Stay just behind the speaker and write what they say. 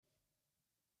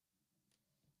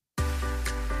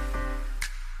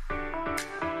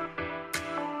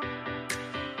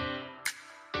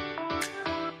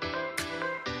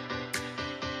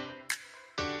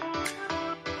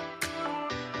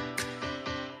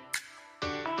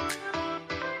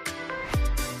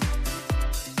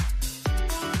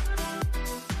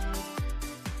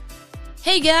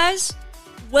Hey guys,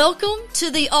 welcome to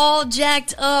the All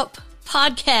Jacked Up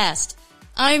podcast.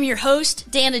 I am your host,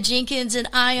 Dana Jenkins, and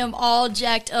I am all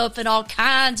jacked up in all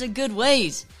kinds of good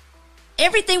ways.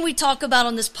 Everything we talk about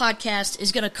on this podcast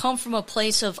is going to come from a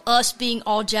place of us being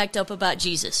all jacked up about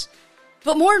Jesus.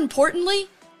 But more importantly,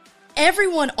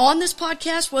 everyone on this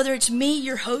podcast, whether it's me,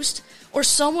 your host, or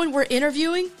someone we're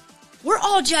interviewing, we're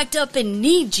all jacked up and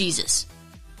need Jesus.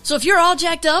 So if you're all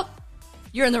jacked up,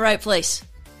 you're in the right place.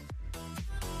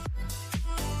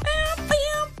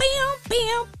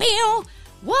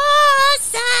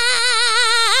 What's up?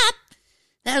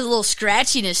 That had a little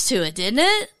scratchiness to it, didn't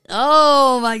it?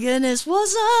 Oh my goodness,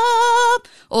 what's up?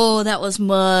 Oh, that was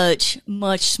much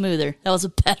smoother. That was a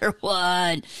better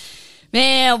one.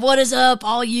 Man, what is up,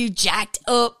 all you jacked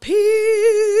up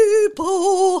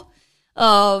people?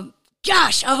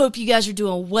 Gosh, I hope you guys are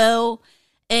doing well.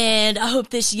 And I hope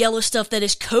this yellow stuff that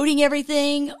is coating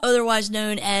everything, otherwise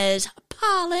known as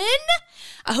pollen,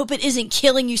 I hope it isn't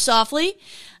killing you softly.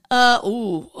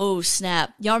 Oh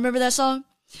snap. Y'all remember that song?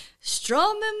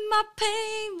 Strumming my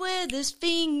pain with his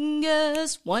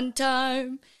fingers one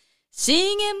time,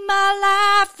 singing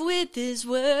my life with his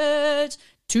words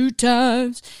two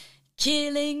times,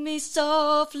 killing me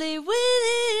softly with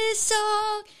his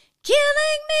song,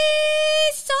 killing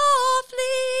me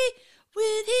softly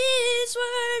with his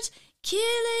words,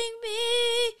 killing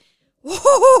me.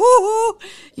 Whoa.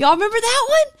 Y'all remember that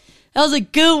one? That was a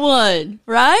good one,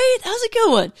 right? That was a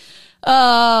good one.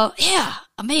 Yeah,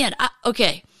 man.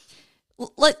 Okay.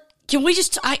 Can we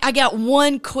just? I got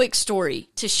one quick story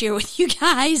to share with you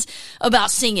guys about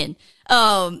singing.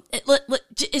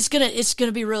 It's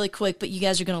gonna be really quick, but you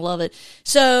guys are gonna love it.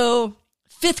 So,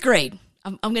 5th grade.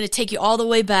 I'm gonna take you all the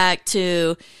way back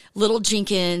to Little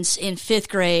Jenkins in 5th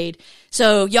grade.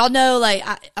 So y'all know, like,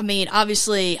 I mean,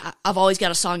 obviously, I've always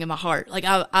got a song in my heart. Like,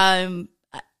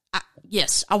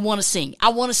 yes, I want to sing. I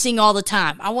want to sing all the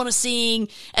time. I want to sing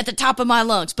at the top of my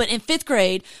lungs. But in 5th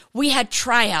grade, we had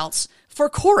tryouts for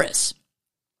chorus.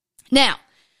 Now,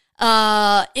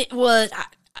 it was,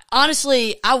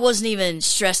 honestly, I wasn't even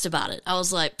stressed about it. I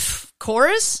was like,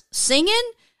 chorus?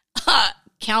 Singing?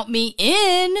 Count me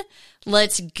in.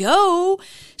 Let's go.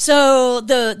 So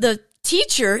the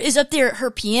teacher is up there at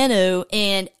her piano,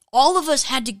 and all of us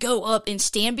had to go up and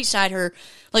stand beside her,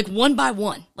 like, one by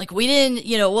one. Like, we didn't,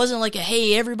 it wasn't like a,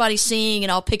 hey, everybody sing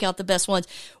and I'll pick out the best ones.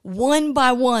 One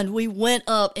by one, we went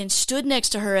up and stood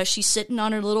next to her as she's sitting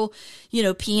on her little,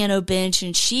 piano bench,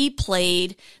 and she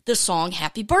played the song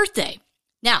Happy Birthday.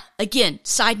 Now, again,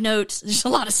 side notes, there's a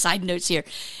lot of side notes here.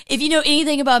 If you know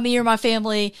anything about me or my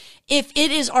family, if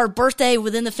it is our birthday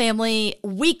within the family,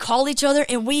 we call each other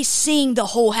and we sing the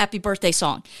whole happy birthday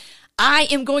song. I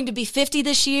am going to be 50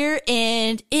 this year,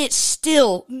 and it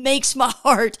still makes my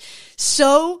heart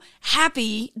so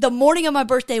happy the morning of my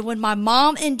birthday when my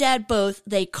mom and dad both,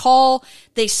 they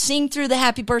sing through the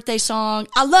happy birthday song.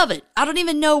 I love it. I don't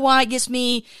even know why it gets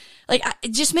me, like,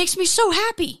 it just makes me so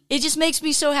happy. It just makes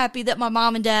me so happy that my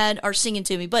mom and dad are singing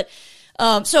to me. But,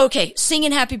 okay,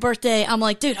 singing happy birthday, I'm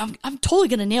like, dude, I'm totally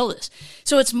going to nail this.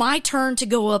 So it's my turn to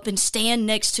go up and stand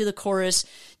next to the chorus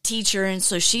teacher, and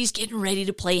so she's getting ready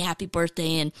to play happy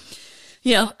birthday, and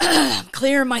I'm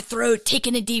clearing my throat,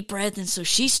 taking a deep breath, and so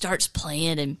she starts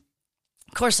playing, and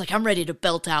of course, like, I'm ready to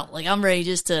belt out, like, I'm ready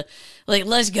just to, like,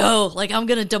 let's go, like, I'm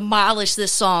gonna demolish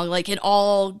this song, like, in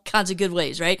all kinds of good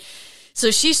ways, right?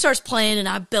 So she starts playing, and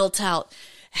I belt out,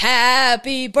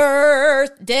 happy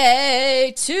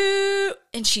birthday to,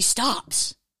 and she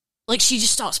stops, like, she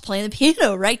just stops playing the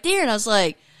piano right there, and I was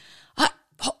like,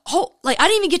 like, I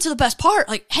didn't even get to the best part.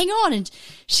 Like, hang on. And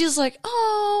she was like,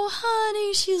 oh,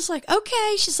 honey. She was like,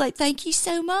 okay. She's like, thank you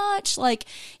so much. Like,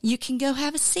 you can go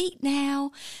have a seat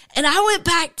now. And I went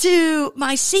back to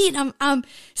my seat, and I'm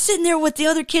sitting there with the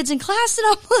other kids in class, and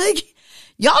I'm like,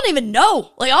 y'all don't even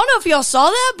know. Like, I don't know if y'all saw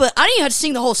that, but I didn't even have to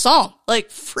sing the whole song. Like,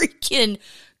 freaking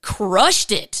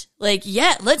crushed it. Like,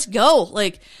 yeah, let's go.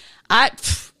 Like, I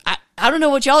don't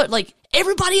know what y'all are, like,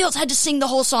 everybody else had to sing the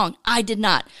whole song. I did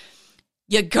not.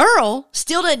 Your girl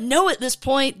still didn't know at this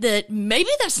point that maybe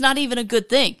that's not even a good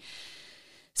thing.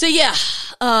 So yeah,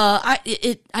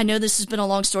 I know this has been a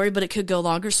long story, but it could go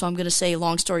longer, so I'm going to say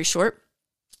long story short.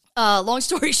 Long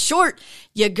story short,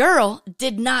 your girl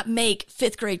did not make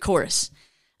 5th grade chorus.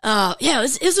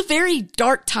 It was a very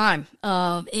dark time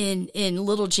in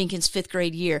Little Jenkins' 5th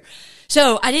grade year.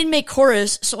 So I didn't make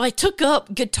chorus, so I took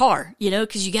up guitar,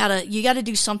 because you gotta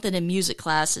do something in music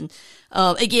class. And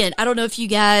again, I don't know if you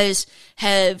guys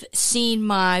have seen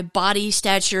my body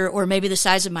stature or maybe the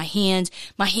size of my hands.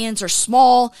 My hands are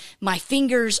small, my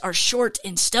fingers are short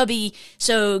and stubby,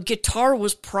 so guitar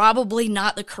was probably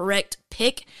not the correct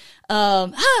pick.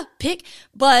 pick,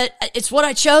 but it's what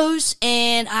I chose,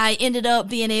 and I ended up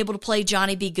being able to play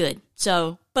Johnny B. Good.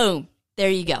 So, boom, there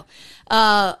you go.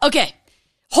 Okay.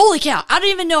 Holy cow. I don't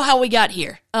even know how we got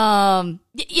here.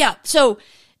 Yeah. So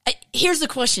here's the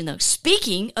question though.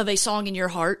 Speaking of a song in your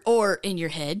heart or in your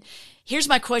head, here's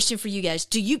my question for you guys.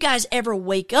 Do you guys ever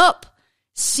wake up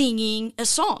singing a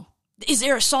song? Is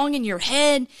there a song in your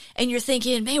head and you're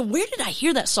thinking, man, where did I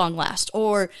hear that song last?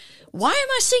 Or why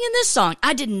am I singing this song?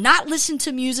 I did not listen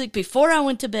to music before I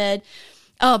went to bed.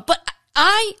 But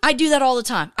I do that all the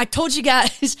time. I told you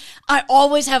guys, I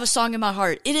always have a song in my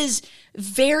heart. It is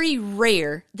very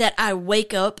rare that I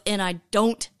wake up and I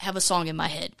don't have a song in my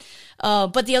head.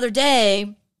 But the other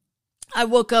day, I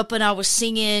woke up and I was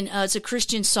singing, it's a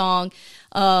Christian song,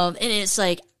 and it's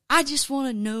like, I just want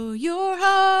to know your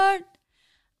heart.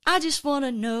 I just want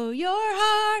to know your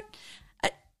heart.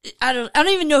 I don't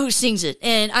even know who sings it.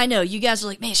 And I know you guys are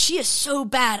like, man, she is so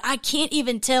bad. I can't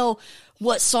even tell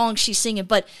what song she's singing.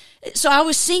 But so I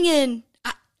was singing,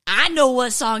 I know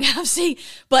what song I'm singing,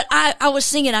 but I was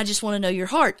singing, I just want to know your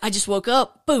heart. I just woke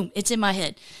up, boom, it's in my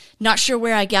head. Not sure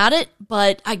where I got it,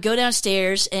 but I go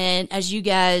downstairs, and as you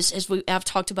guys, I've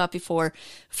talked about before,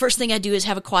 first thing I do is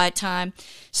have a quiet time.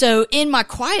 So in my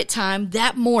quiet time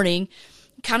that morning,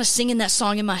 kind of singing that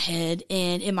song in my head,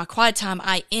 and in my quiet time,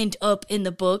 I end up in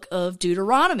the book of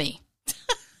Deuteronomy.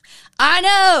 I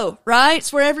know, right?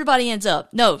 It's where everybody ends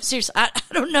up. No, seriously, I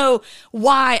don't know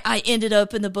why I ended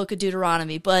up in the book of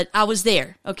Deuteronomy, but I was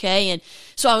there, okay? And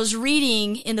so I was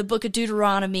reading in the book of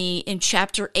Deuteronomy in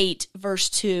chapter 8,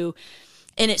 verse 2,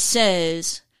 and it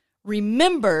says,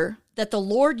 remember that the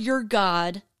Lord your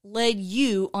God led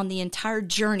you on the entire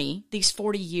journey, these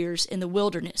 40 years in the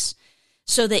wilderness,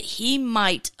 so that he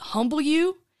might humble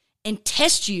you and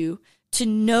test you to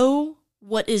know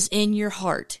what is in your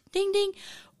heart. Ding, ding.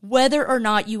 Whether or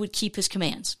not you would keep his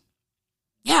commands.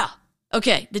 Yeah.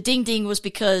 Okay. The ding ding was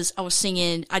because I was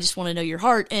singing, I just want to know your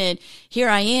heart. And here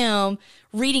I am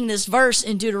reading this verse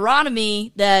in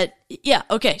Deuteronomy that, yeah.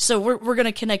 Okay. So we're going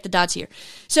to connect the dots here.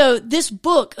 So this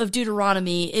book of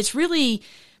Deuteronomy, it's really,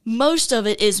 most of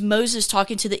it is Moses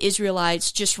talking to the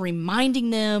Israelites, just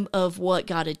reminding them of what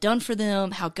God had done for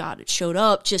them, how God had showed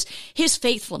up, just his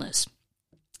faithfulness.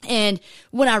 And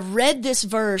when I read this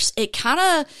verse, it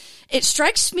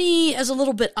strikes me as a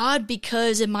little bit odd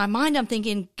because in my mind, I'm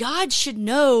thinking God should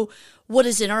know what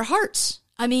is in our hearts.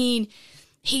 I mean,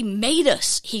 he made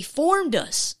us, he formed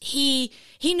us. He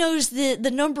knows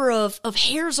the number of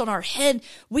hairs on our head.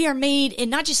 We are made in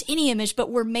not just any image,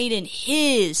 but we're made in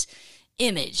his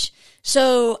image.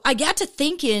 So I got to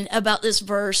thinking about this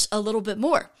verse a little bit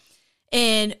more.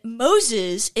 And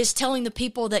Moses is telling the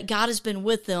people that God has been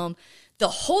with them the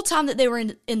whole time that they were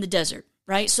in the desert,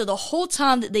 right? So the whole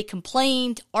time that they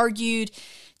complained, argued,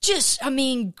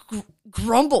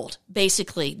 grumbled,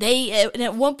 basically. And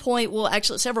at one point, well,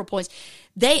 actually at several points,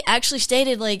 they actually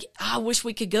stated like, I wish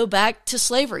we could go back to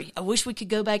slavery. I wish we could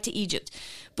go back to Egypt.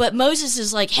 But Moses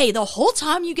is like, hey, the whole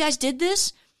time you guys did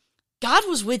this, God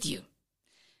was with you.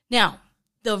 Now,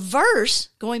 the verse,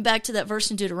 going back to that verse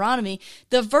in Deuteronomy,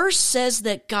 the verse says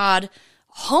that God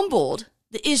humbled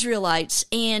the Israelites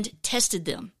and tested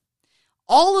them.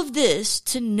 All of this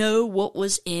to know what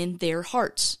was in their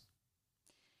hearts.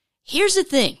 Here's the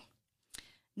thing.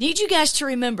 Need you guys to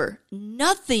remember,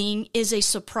 nothing is a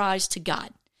surprise to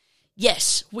God.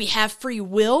 Yes, we have free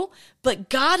will, but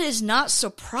God is not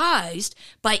surprised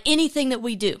by anything that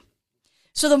we do.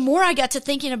 So the more I got to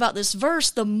thinking about this verse,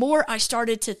 the more I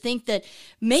started to think that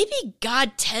maybe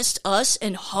God tests us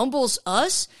and humbles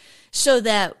us so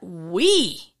that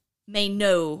we may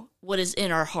know what is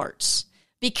in our hearts.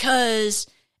 Because,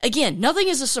 again, nothing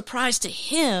is a surprise to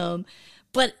him,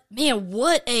 but man,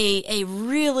 what a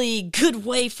really good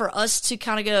way for us to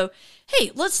kind of go,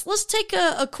 hey, let's take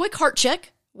a quick heart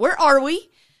check. Where are we?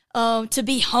 To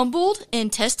be humbled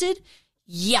and tested?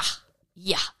 Yeah.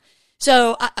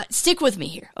 So stick with me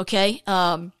here, okay?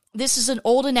 This is an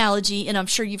old analogy, and I'm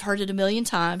sure you've heard it a million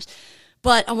times,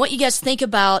 but I want you guys to think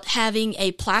about having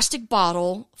a plastic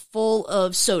bottle full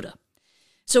of soda.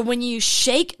 So when you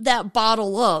shake that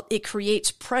bottle up, it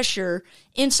creates pressure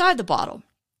inside the bottle.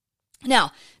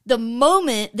 Now, the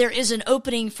moment there is an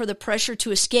opening for the pressure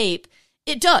to escape,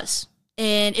 it does.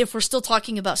 And if we're still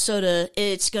talking about soda,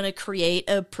 it's going to create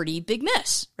a pretty big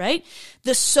mess, right?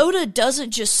 The soda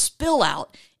doesn't just spill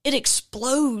out, it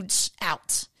explodes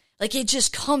out. Like it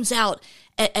just comes out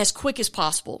as quick as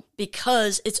possible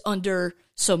because it's under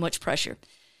so much pressure.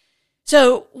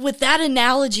 So with that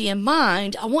analogy in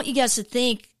mind, I want you guys to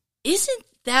think, isn't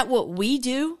that what we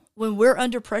do when we're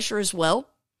under pressure as well?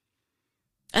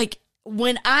 Like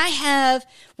when I have,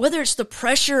 whether it's the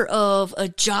pressure of a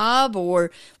job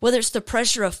or whether it's the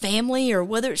pressure of family or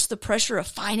whether it's the pressure of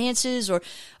finances, or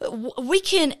we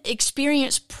can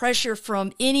experience pressure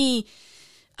from a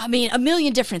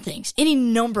million different things, any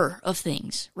number of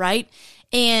things, right?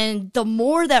 And the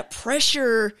more that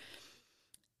pressure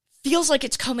feels like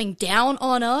it's coming down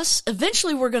on us,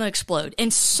 eventually we're going to explode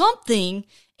and something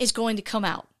is going to come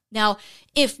out. Now,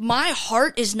 if my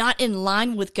heart is not in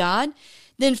line with God,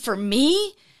 then for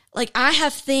me, like I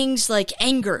have things like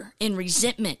anger and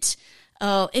resentment,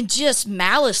 and just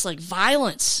malice, like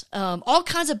violence, all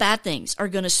kinds of bad things are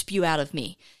going to spew out of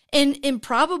me. And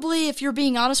probably, if you're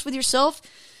being honest with yourself,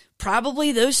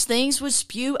 probably those things would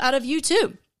spew out of you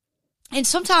too. And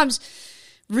sometimes,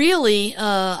 really,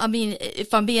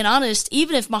 if I'm being honest,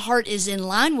 even if my heart is in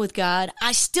line with God,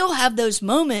 I still have those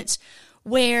moments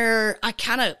where I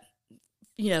kind of,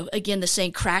 again, the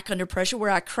saying crack under pressure, where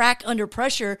I crack under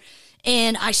pressure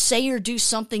and I say or do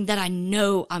something that I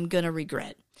know I'm going to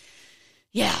regret.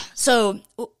 Yeah. So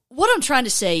what I'm trying to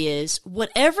say is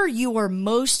whatever you are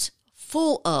most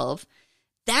full of,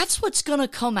 that's what's going to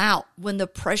come out when the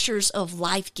pressures of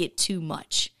life get too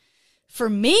much. For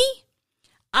me,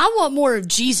 I want more of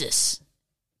Jesus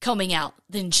coming out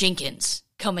than Jenkins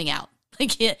coming out.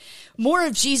 More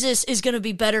of Jesus is going to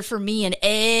be better for me and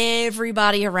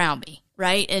everybody around me,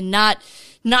 right? And not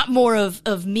more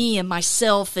of me and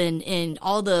myself and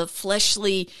all the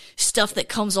fleshly stuff that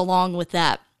comes along with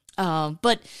that.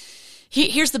 But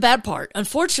here's the bad part.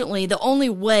 Unfortunately, the only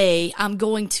way I'm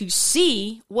going to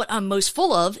see what I'm most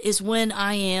full of is when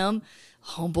I am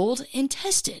humbled and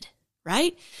tested,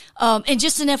 right? And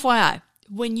just an FYI,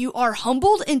 when you are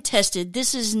humbled and tested,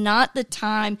 this is not the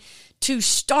time to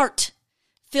start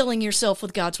filling yourself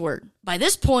with God's word. By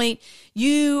this point,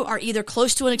 you are either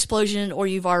close to an explosion or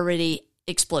you've already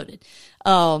exploded.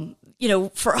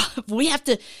 We have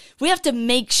to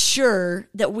make sure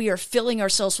that we are filling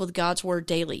ourselves with God's word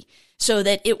daily so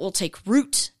that it will take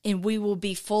root and we will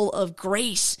be full of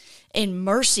grace and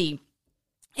mercy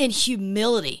and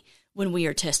humility when we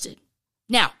are tested.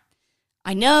 Now,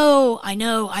 I know.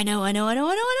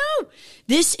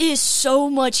 This is so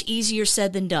much easier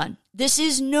said than done. This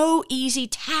is no easy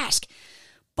task,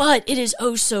 but it is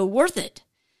oh so worth it.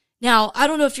 Now, I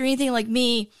don't know if you're anything like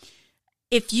me.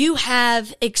 If you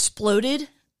have exploded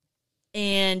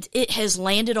and it has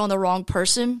landed on the wrong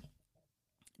person,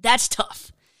 that's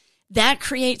tough. That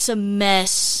creates a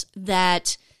mess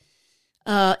that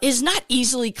is not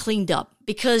easily cleaned up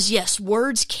because, yes,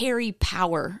 words carry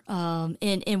power,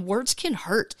 and words can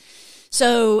hurt.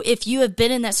 So if you have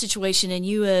been in that situation and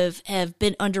you have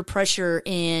been under pressure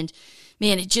and,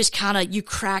 man, it just kind of, you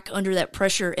crack under that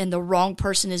pressure and the wrong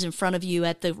person is in front of you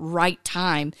at the right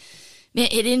time, man,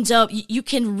 it ends up, you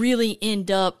can really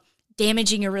end up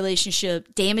damaging a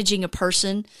relationship, damaging a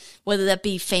person, whether that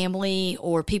be family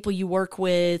or people you work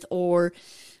with or,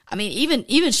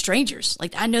 even strangers.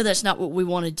 Like, I know that's not what we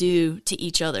want to do to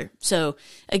each other. So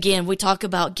again, we talk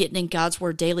about getting in God's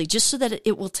word daily just so that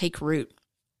it will take root.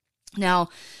 Now,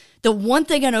 the one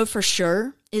thing I know for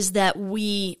sure is that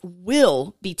we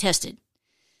will be tested.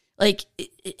 Like,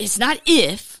 it's not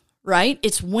if, right?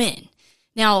 It's when.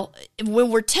 Now, when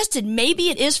we're tested, maybe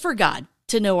it is for God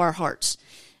to know our hearts.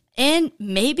 And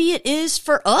maybe it is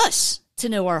for us to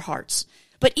know our hearts.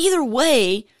 But either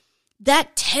way,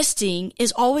 that testing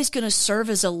is always going to serve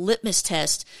as a litmus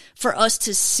test for us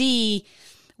to see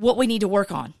what we need to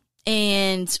work on.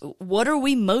 And what are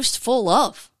we most full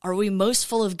of? Are we most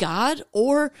full of God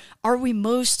or are we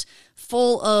most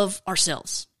full of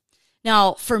ourselves?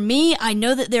 Now, for me, I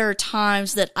know that there are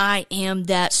times that I am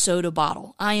that soda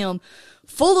bottle. I am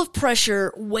full of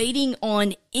pressure, waiting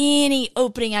on any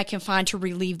opening I can find to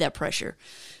relieve that pressure.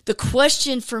 The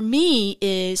question for me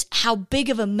is, how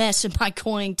big of a mess am I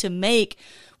going to make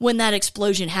when that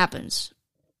explosion happens?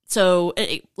 So,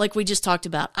 like we just talked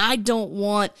about, I don't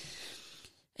want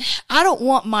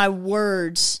my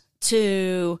words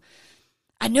to,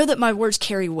 I know that my words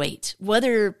carry weight.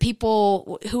 Whether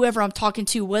people, whoever I'm talking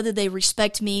to, whether they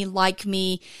respect me, like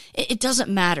me, it doesn't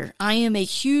matter. I am a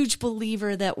huge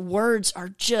believer that words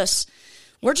are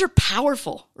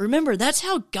powerful. Remember, that's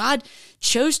how God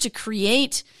chose to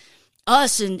create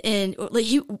us and like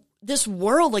this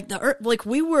world, like the earth, like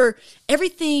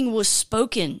everything was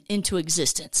spoken into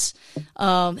existence.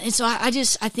 And so I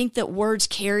think that words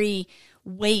carry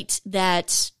weight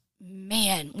that,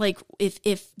 man, like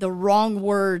if the wrong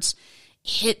words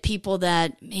hit people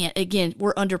that, man, again,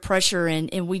 we're under pressure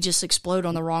and we just explode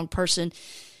on the wrong person,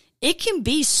 it can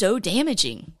be so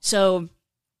damaging. So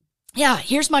yeah,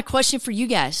 here's my question for you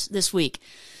guys this week.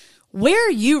 Where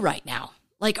are you right now?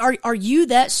 Like, are you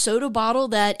that soda bottle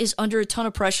that is under a ton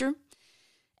of pressure?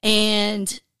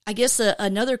 And I guess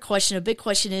another question, a big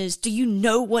question is, do you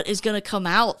know what is going to come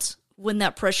out when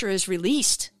that pressure is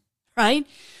released, right?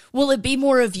 Will it be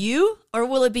more of you or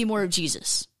will it be more of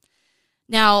Jesus?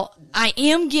 Now, I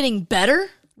am getting better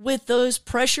with those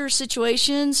pressure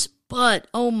situations, but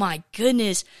oh my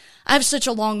goodness, I have such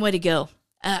a long way to go.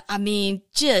 I mean,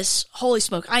 just holy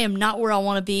smoke, I am not where I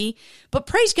want to be, but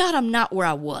praise God, I'm not where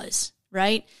I was,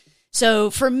 right? So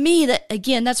for me,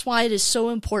 that's why it is so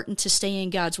important to stay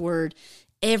in God's word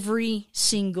every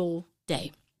single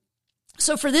day.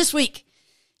 So for this week,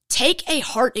 take a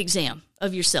heart exam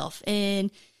of yourself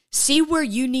and see where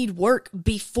you need work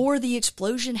before the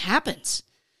explosion happens.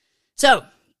 So,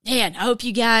 man, I hope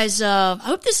you guys, I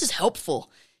hope this is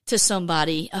helpful to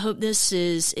somebody. I hope this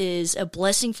is a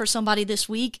blessing for somebody this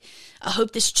week. I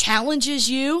hope this challenges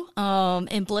you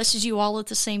and blesses you all at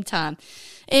the same time.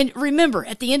 And remember,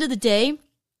 at the end of the day,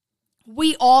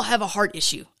 we all have a heart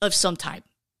issue of some type.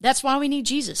 That's why we need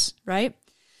Jesus, right?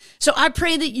 So I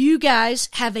pray that you guys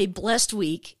have a blessed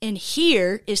week, and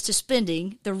here is to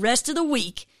spending the rest of the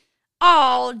week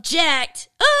all jacked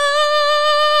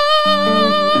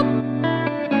up.